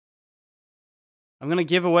I'm going to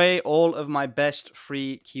give away all of my best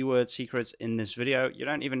free keyword secrets in this video. You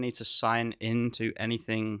don't even need to sign into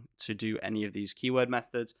anything to do any of these keyword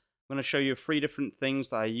methods. I'm going to show you 3 different things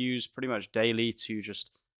that I use pretty much daily to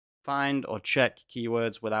just find or check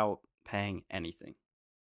keywords without paying anything.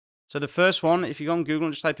 So the first one, if you go on Google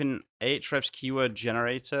and just type in Ahrefs Keyword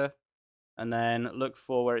Generator and then look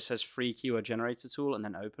for where it says free keyword generator tool and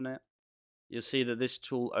then open it, you'll see that this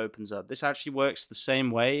tool opens up. This actually works the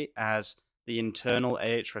same way as the internal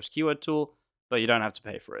Ahrefs keyword tool, but you don't have to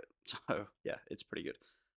pay for it. So yeah, it's pretty good.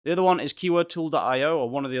 The other one is keywordtool.io, or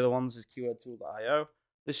one of the other ones is keywordtool.io.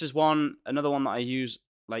 This is another one that I use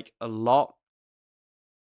like a lot,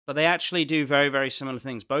 but they actually do very, very similar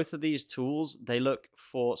things. Both of these tools, they look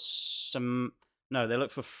for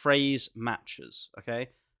phrase matches, okay?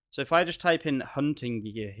 So if I just type in hunting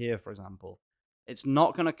gear here, for example, it's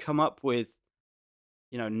not going to come up with,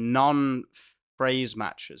 non-phrase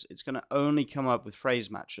matches. It's going to only come up with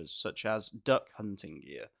phrase matches, such as duck hunting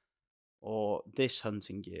gear, or this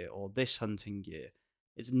hunting gear, or this hunting gear.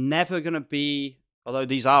 It's never going to be, although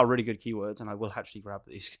these are really good keywords, and I will actually grab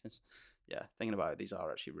these, because, yeah, thinking about it, these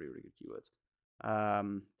are actually really, really good keywords.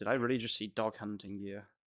 Did I really just see dog hunting gear?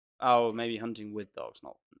 Oh, maybe hunting with dogs,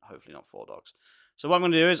 hopefully not for dogs. So what I'm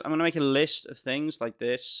going to do is I'm going to make a list of things like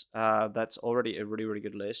this. That's already a really, really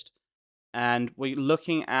good list. And we're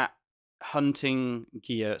looking at hunting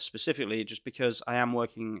gear specifically just because I am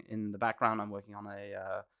working in the background. I'm working on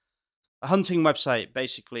a hunting website,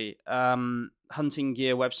 basically. Hunting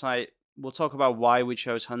gear website. We'll talk about why we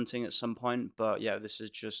chose hunting at some point, but yeah, this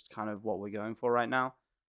is just kind of what we're going for right now.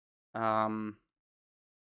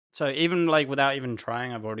 So even like without even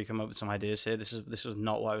trying, I've already come up with some ideas here. This was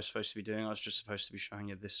not what I was supposed to be doing. I was just supposed to be showing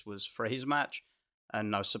you this was phrase match,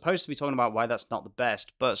 and I was supposed to be talking about why that's not the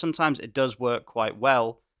best, but sometimes it does work quite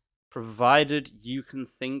well, provided you can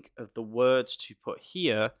think of the words to put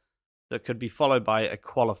here that could be followed by a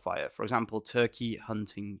qualifier. For example, turkey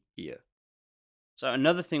hunting gear. So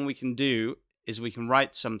another thing we can do is we can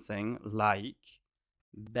write something like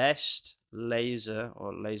best laser,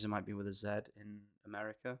 or laser might be with a Z in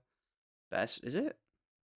America. Best, is it?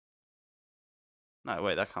 No,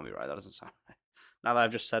 wait, that can't be right. That doesn't sound right. Now that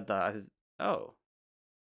I've just said that, oh,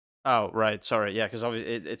 right, sorry, yeah, because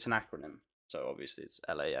obviously it's an acronym, so obviously it's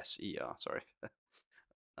LASER. Sorry,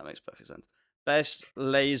 that makes perfect sense. Best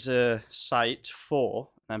laser site for,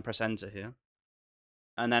 then press enter here,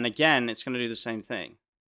 and then again it's going to do the same thing.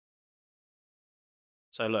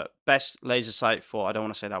 So look, best laser site for, I don't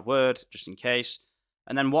want to say that word, just in case.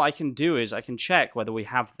 And then what I can do is I can check whether we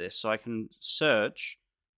have this. So I can search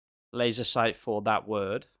laser site for that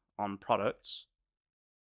word on products.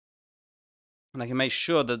 And I can make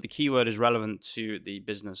sure that the keyword is relevant to the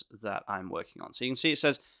business that I'm working on. So you can see it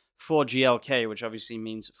says for GLK, which obviously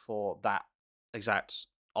means for that exact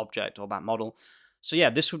object or that model. So yeah,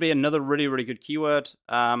 this would be another really, really good keyword.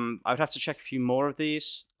 I would have to check a few more of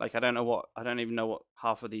these. Like I don't even know what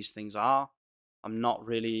half of these things are. I'm not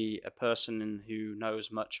really a person who knows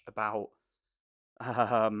much about,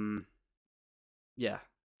 yeah,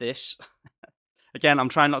 this. Again, I'm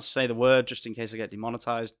trying not to say the word just in case I get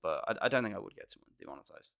demonetized, but I don't think I would get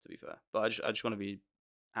demonetized, to be fair. But I just want to be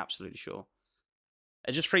absolutely sure.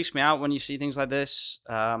 It just freaks me out when you see things like this.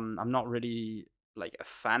 I'm not really like a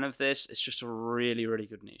fan of this. It's just a really, really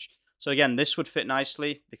good niche. So again, this would fit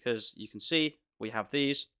nicely because you can see we have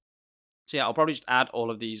these. So yeah, I'll probably just add all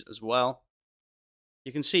of these as well.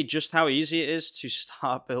 You can see just how easy it is to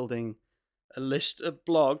start building a list of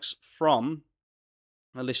blogs from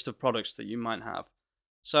a list of products that you might have.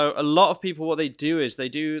 So a lot of people, what they do is they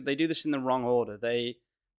do this in the wrong order. They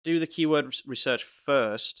do the keyword research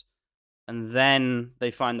first, and then they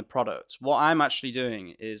find the products. What I'm actually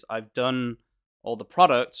doing is I've done all the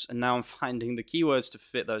products, and now I'm finding the keywords to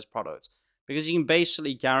fit those products, because you can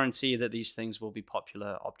basically guarantee that these things will be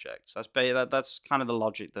popular objects. That's kind of the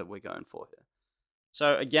logic that we're going for here.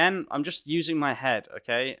 So again, I'm just using my head,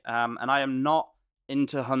 okay? And I am not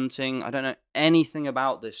into hunting. I don't know anything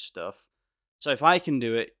about this stuff. So if I can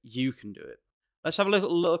do it, you can do it. Let's have a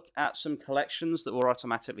little look at some collections that were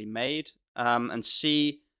automatically made, and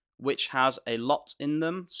see which has a lot in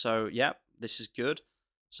them. So yeah, this is good.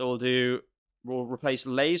 So we'll replace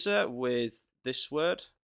laser with this word.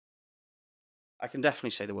 I can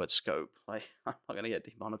definitely say the word scope. Like, I'm not going to get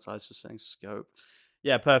demonetized for saying scope.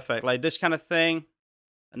 Yeah, perfect. Like this kind of thing.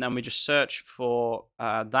 And then we just search for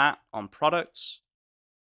that on products.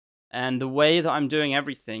 And the way that I'm doing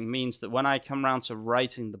everything means that when I come around to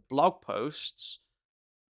writing the blog posts,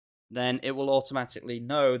 then it will automatically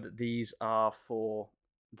know that these are for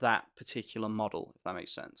that particular model, if that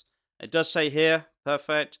makes sense. It does say here,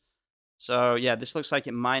 perfect. So yeah, this looks like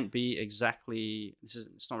it might be exactly. It's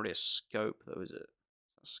not really a scope though, is it?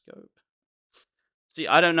 A scope. See,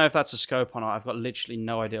 I don't know if that's a scope or not. I've got literally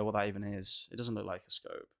no idea what that even is. It doesn't look like a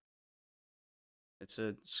scope. It's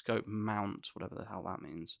a scope mount, whatever the hell that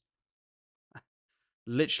means.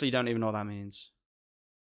 Literally don't even know what that means.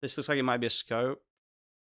 This looks like it might be a scope,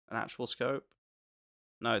 an actual scope.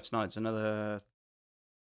 No, it's not. It's another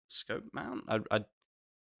scope mount.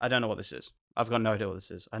 I don't know what this is. I've got no idea what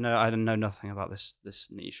this is. I know nothing about this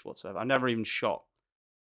niche whatsoever. I've never even shot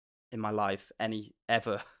in my life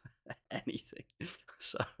ever anything.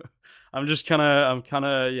 So I'm just trying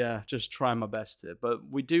my best here. But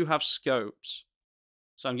we do have scopes.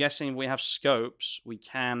 So I'm guessing if we have scopes, we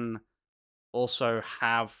can also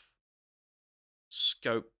have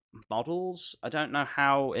scope models. I don't know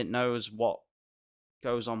how it knows what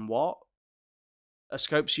goes on what. A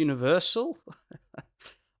scope's universal?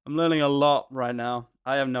 I'm learning a lot right now.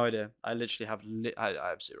 I have no idea. I literally have I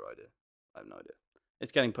have zero idea. I have no idea.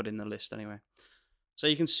 It's getting put in the list anyway. So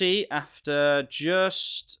you can see after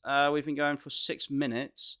just we've been going for 6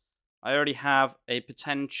 minutes, I already have a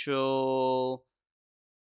potential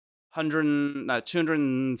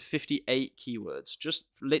 258 keywords just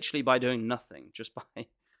literally by doing nothing, just by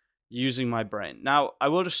using my brain. Now, I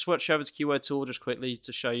will just switch over to Keyword Tool just quickly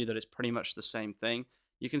to show you that it's pretty much the same thing.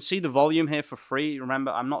 You can see the volume here for free.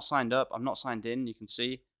 Remember, I'm not signed up. I'm not signed in. You can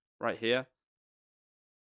see right here.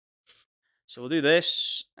 So we'll do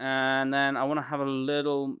this, and then I want to have a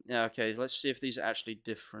little... Yeah, okay, let's see if these are actually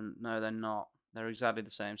different. No, they're not. They're exactly the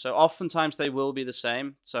same. So oftentimes they will be the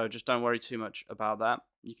same, so just don't worry too much about that.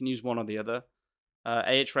 You can use one or the other.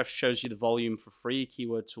 Ahrefs shows you the volume for free.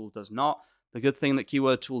 Keyword Tool does not. The good thing that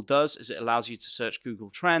Keyword Tool does is it allows you to search Google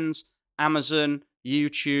Trends, Amazon,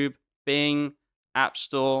 YouTube, Bing, App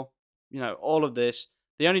Store, all of this.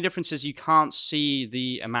 The only difference is you can't see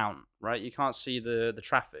the amount, right? You can't see the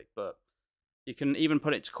traffic, but you can even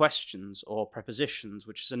put it to questions or prepositions,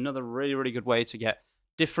 which is another really, really good way to get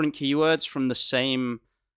different keywords from the same,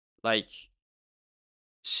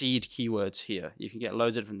 seed keywords here. You can get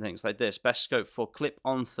loads of different things like this. Best scope for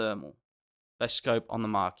clip-on thermal. Best scope on the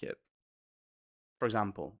market, for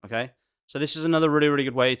example, okay? So this is another really, really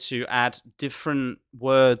good way to add different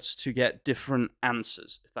words to get different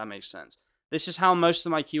answers, if that makes sense. This is how most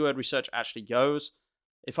of my keyword research actually goes.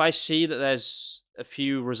 If I see that there's a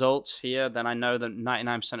few results here, then I know that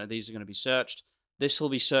 99% of these are going to be searched. This will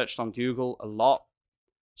be searched on Google a lot.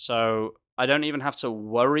 So I don't even have to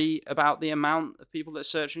worry about the amount of people that are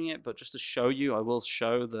searching it, but just to show you, I will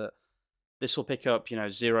show that this will pick up,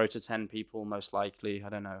 0 to 10 people, most likely. I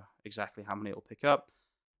don't know exactly how many it will pick up,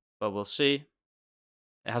 but we'll see.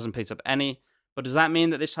 It hasn't picked up any. But does that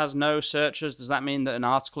mean that this has no searches? Does that mean that an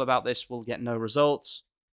article about this will get no results?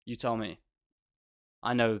 You tell me.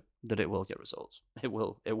 I know that it will get results. It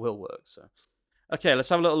will work. So, okay, let's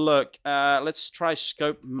have a little look. Let's try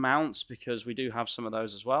scope mounts because we do have some of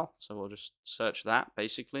those as well. So we'll just search that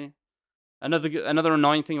basically. Another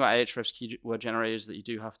annoying thing about Ahrefs Keyword Generator is that you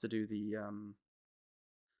do have to do the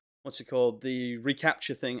what's it called? The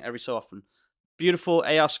reCAPTCHA thing every so often. Beautiful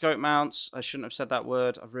AR scope mounts. I shouldn't have said that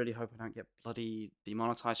word. I really hope I don't get bloody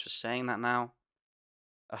demonetized for saying that now.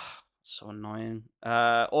 Ugh, so annoying.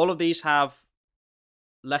 All of these have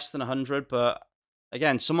less than 100, but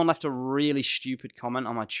again, someone left a really stupid comment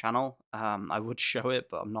on my channel. I would show it,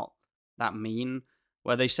 but I'm not that mean.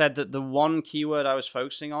 Where they said that the one keyword I was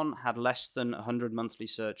focusing on had less than 100 monthly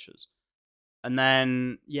searches. And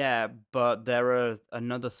then, yeah, but there are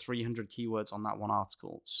another 300 keywords on that one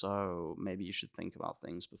article. So maybe you should think about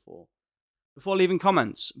things before leaving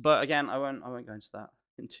comments. But again, I won't go into that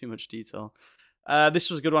in too much detail. This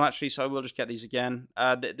was a good one, actually, so I will just get these again.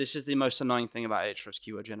 This is the most annoying thing about Ahrefs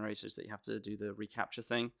Keyword Generators, that you have to do the reCAPTCHA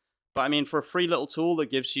thing. But, I mean, for a free little tool that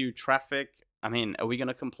gives you traffic, I mean, are we going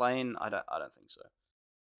to complain? I don't think so.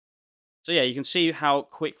 So, yeah, you can see how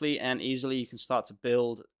quickly and easily you can start to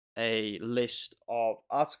build a list of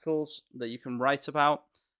articles that you can write about.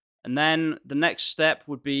 And then the next step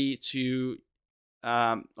would be to,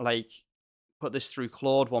 put this through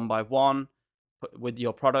Claude one by one with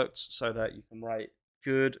your products so that you can write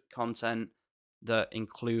good content that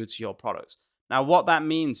includes your products. Now, what that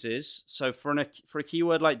means is, so for a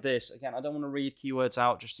keyword like this, again, I don't want to read keywords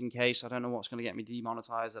out just in case. I don't know what's going to get me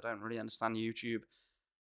demonetized. I don't really understand YouTube.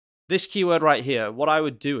 This keyword right here, what I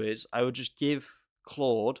would do is I would just give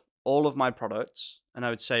Claude all of my products and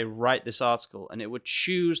I would say, write this article, and it would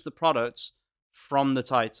choose the products from the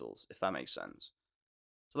titles, if that makes sense.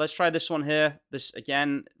 So let's try this one here. This,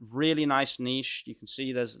 again, really nice niche. You can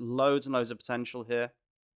see there's loads and loads of potential here.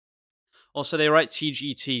 Also, they write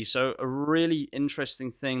TGT. So a really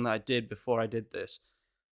interesting thing that I did before I did this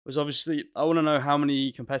was obviously I want to know how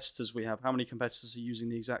many competitors we have, how many competitors are using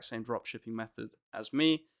the exact same dropshipping method as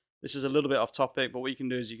me. This is a little bit off topic, but what you can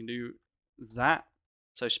do is you can do that.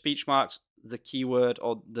 So speech marks, the keyword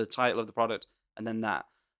or the title of the product, and then that.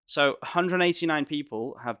 So 189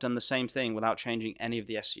 people have done the same thing without changing any of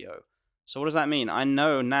the SEO. So what does that mean? I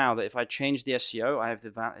know now that if I change the SEO, I have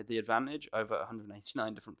the advantage over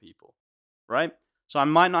 189 different people, right? So I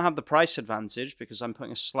might not have the price advantage because I'm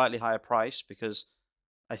putting a slightly higher price because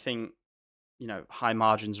I think, high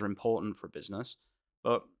margins are important for a business,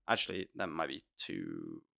 but actually that might be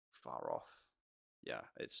too far off. Yeah,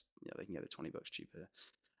 they can get it $20 cheaper.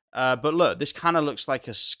 But look, this kind of looks like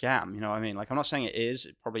a scam. You know what I mean? Like, I'm not saying it is.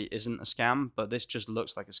 It probably isn't a scam, but this just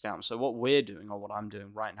looks like a scam. So what we're doing, or what I'm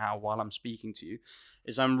doing right now while I'm speaking to you,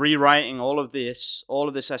 is I'm rewriting all of this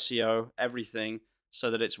SEO, everything,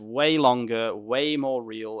 so that it's way longer, way more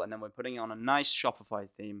real, and then we're putting it on a nice Shopify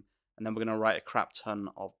theme, and then we're going to write a crap ton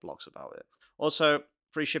of blogs about it. Also,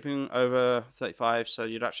 free shipping over 35, so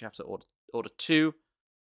you'd actually have to order two.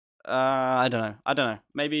 I don't know.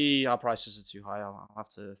 Maybe our prices are too high. I'll have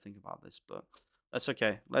to think about this, but that's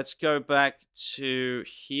okay. Let's go back to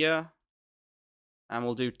here, and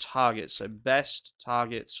we'll do targets. So best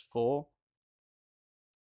targets for,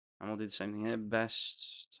 and we'll do the same thing here.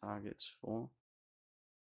 Best targets for.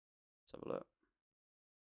 Let's have a look.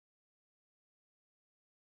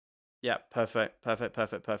 Yeah, perfect.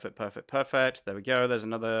 There we go. There's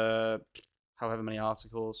another, however many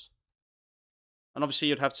articles. And obviously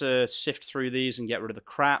you'd have to sift through these and get rid of the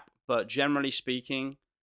crap, but generally speaking,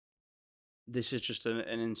 this is just an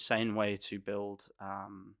insane way to build,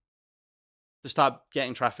 to start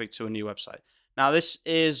getting traffic to a new website. Now, this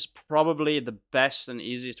is probably the best and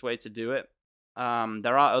easiest way to do it.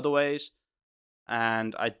 There are other ways,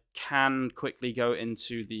 and I can quickly go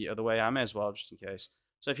into the other way. I may as well, just in case.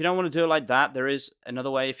 So if you don't want to do it like that, there is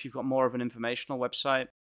another way if you've got more of an informational website.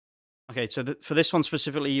 Okay, so for this one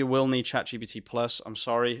specifically, you will need ChatGPT Plus. I'm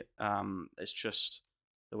sorry, it's just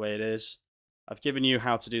the way it is. I've given you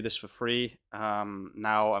how to do this for free.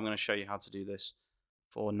 Now I'm going to show you how to do this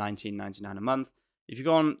for $19.99 a month. If you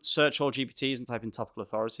go on search all GPTs and type in topical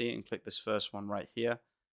authority and click this first one right here,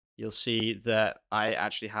 you'll see that I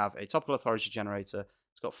actually have a topical authority generator.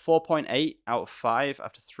 It's got 4.8 out of 5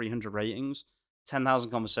 after 300 ratings,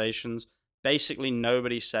 10,000 conversations. Basically,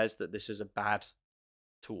 nobody says that this is a bad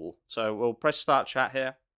tool. So we'll press start chat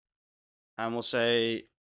here, and we'll say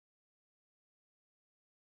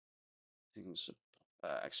things,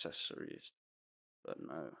 accessories, but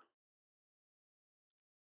no.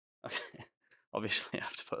 Okay, obviously I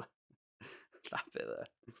have to put that bit there.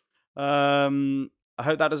 I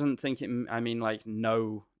hope that doesn't think I mean like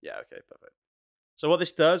no. Yeah, okay, perfect. So what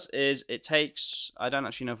this does is it takes, I don't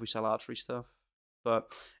actually know if we sell archery stuff, but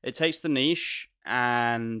it takes the niche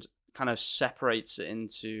and kind of separates it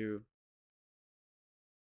into,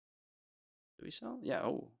 do we sell? Yeah,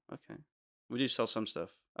 oh, okay. We do sell some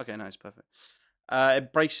stuff. Okay, nice, perfect.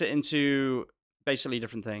 It breaks it into basically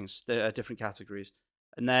different things, different categories.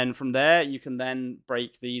 And then from there, you can then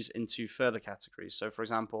break these into further categories. So for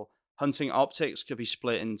example, hunting optics could be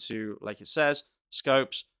split into, like it says,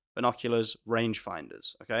 scopes, binoculars,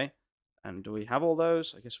 rangefinders, okay? And do we have all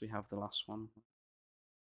those? I guess we have the last one.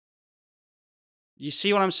 You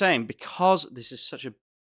see what I'm saying? Because this is such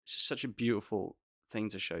a beautiful thing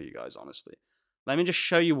to show you guys, honestly. Let me just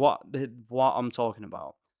show you what I'm talking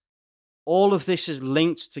about. All of this is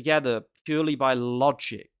linked together purely by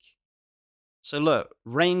logic. So look,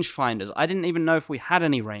 rangefinders. I didn't even know if we had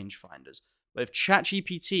any rangefinders. But if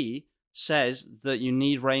ChatGPT says that you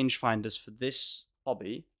need rangefinders for this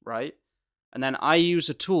hobby, right? And then I use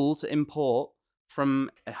a tool to import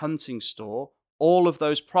from a hunting store all of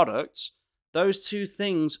those products, those two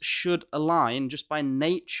things should align just by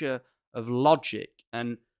nature of logic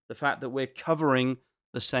and the fact that we're covering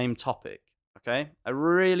the same topic. Okay? I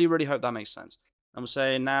really, really hope that makes sense. I'm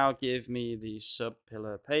saying now give me the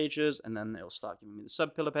sub-pillar pages, and then it'll start giving me the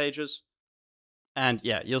sub-pillar pages. And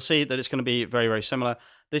yeah, you'll see that it's going to be very, very similar.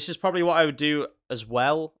 This is probably what I would do as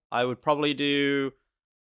well. I'll probably do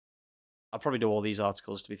all these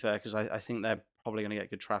articles, to be fair, because I think they're probably going to get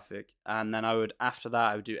good traffic. And then after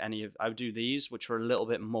that, I would do these, which are a little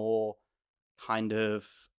bit more kind of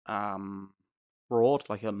broad,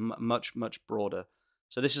 like a much, much broader.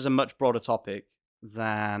 So this is a much broader topic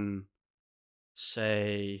than,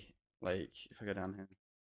 say, like, if I go down here.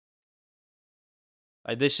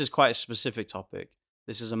 Like, this is quite a specific topic.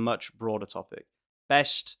 This is a much broader topic.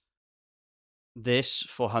 Best this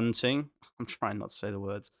for hunting. I'm trying not to say the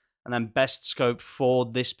words. and then best scope for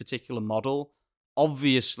this particular model.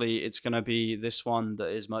 Obviously, it's going to be this one that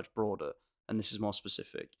is much broader, and this is more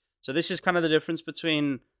specific. So this is kind of the difference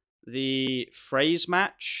between the phrase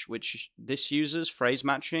match, which this uses, phrase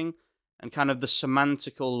matching, and kind of the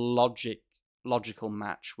semantical logical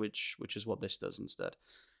match, which is what this does instead.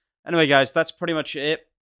 Anyway, guys, that's pretty much it.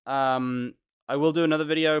 I will do another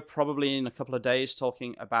video probably in a couple of days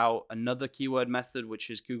talking about another keyword method,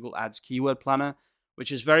 which is Google Ads Keyword Planner,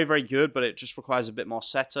 which is very, very good, but it just requires a bit more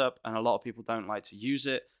setup, and a lot of people don't like to use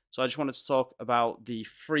it. So I just wanted to talk about the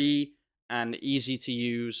free and easy to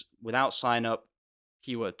use without sign up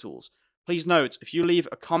keyword tools. Please note, if you leave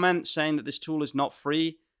a comment saying that this tool is not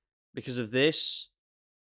free because of this,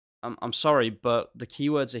 I'm sorry, but the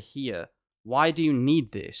keywords are here. Why do you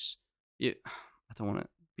need this? I don't want to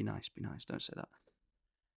be nice. Don't say that.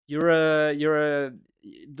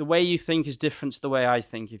 The way you think is different to the way I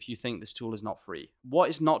think. If you think this tool is not free, what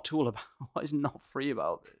is not tool about? What is not free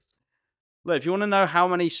about this? Look, if you want to know how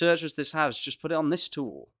many searches this has, just put it on this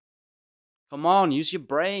tool. Come on, use your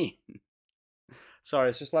brain. Sorry,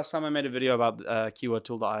 it's just last time I made a video about keyword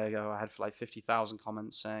tool that I had like 50,000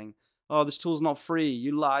 comments saying, "Oh, this tool's not free,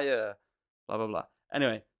 you liar." Blah blah blah.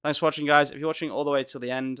 Anyway, thanks for watching, guys. If you're watching all the way till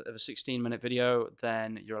the end of a 16-minute video,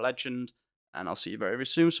 then you're a legend, and I'll see you very, very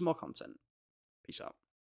soon with some more content. Peace out.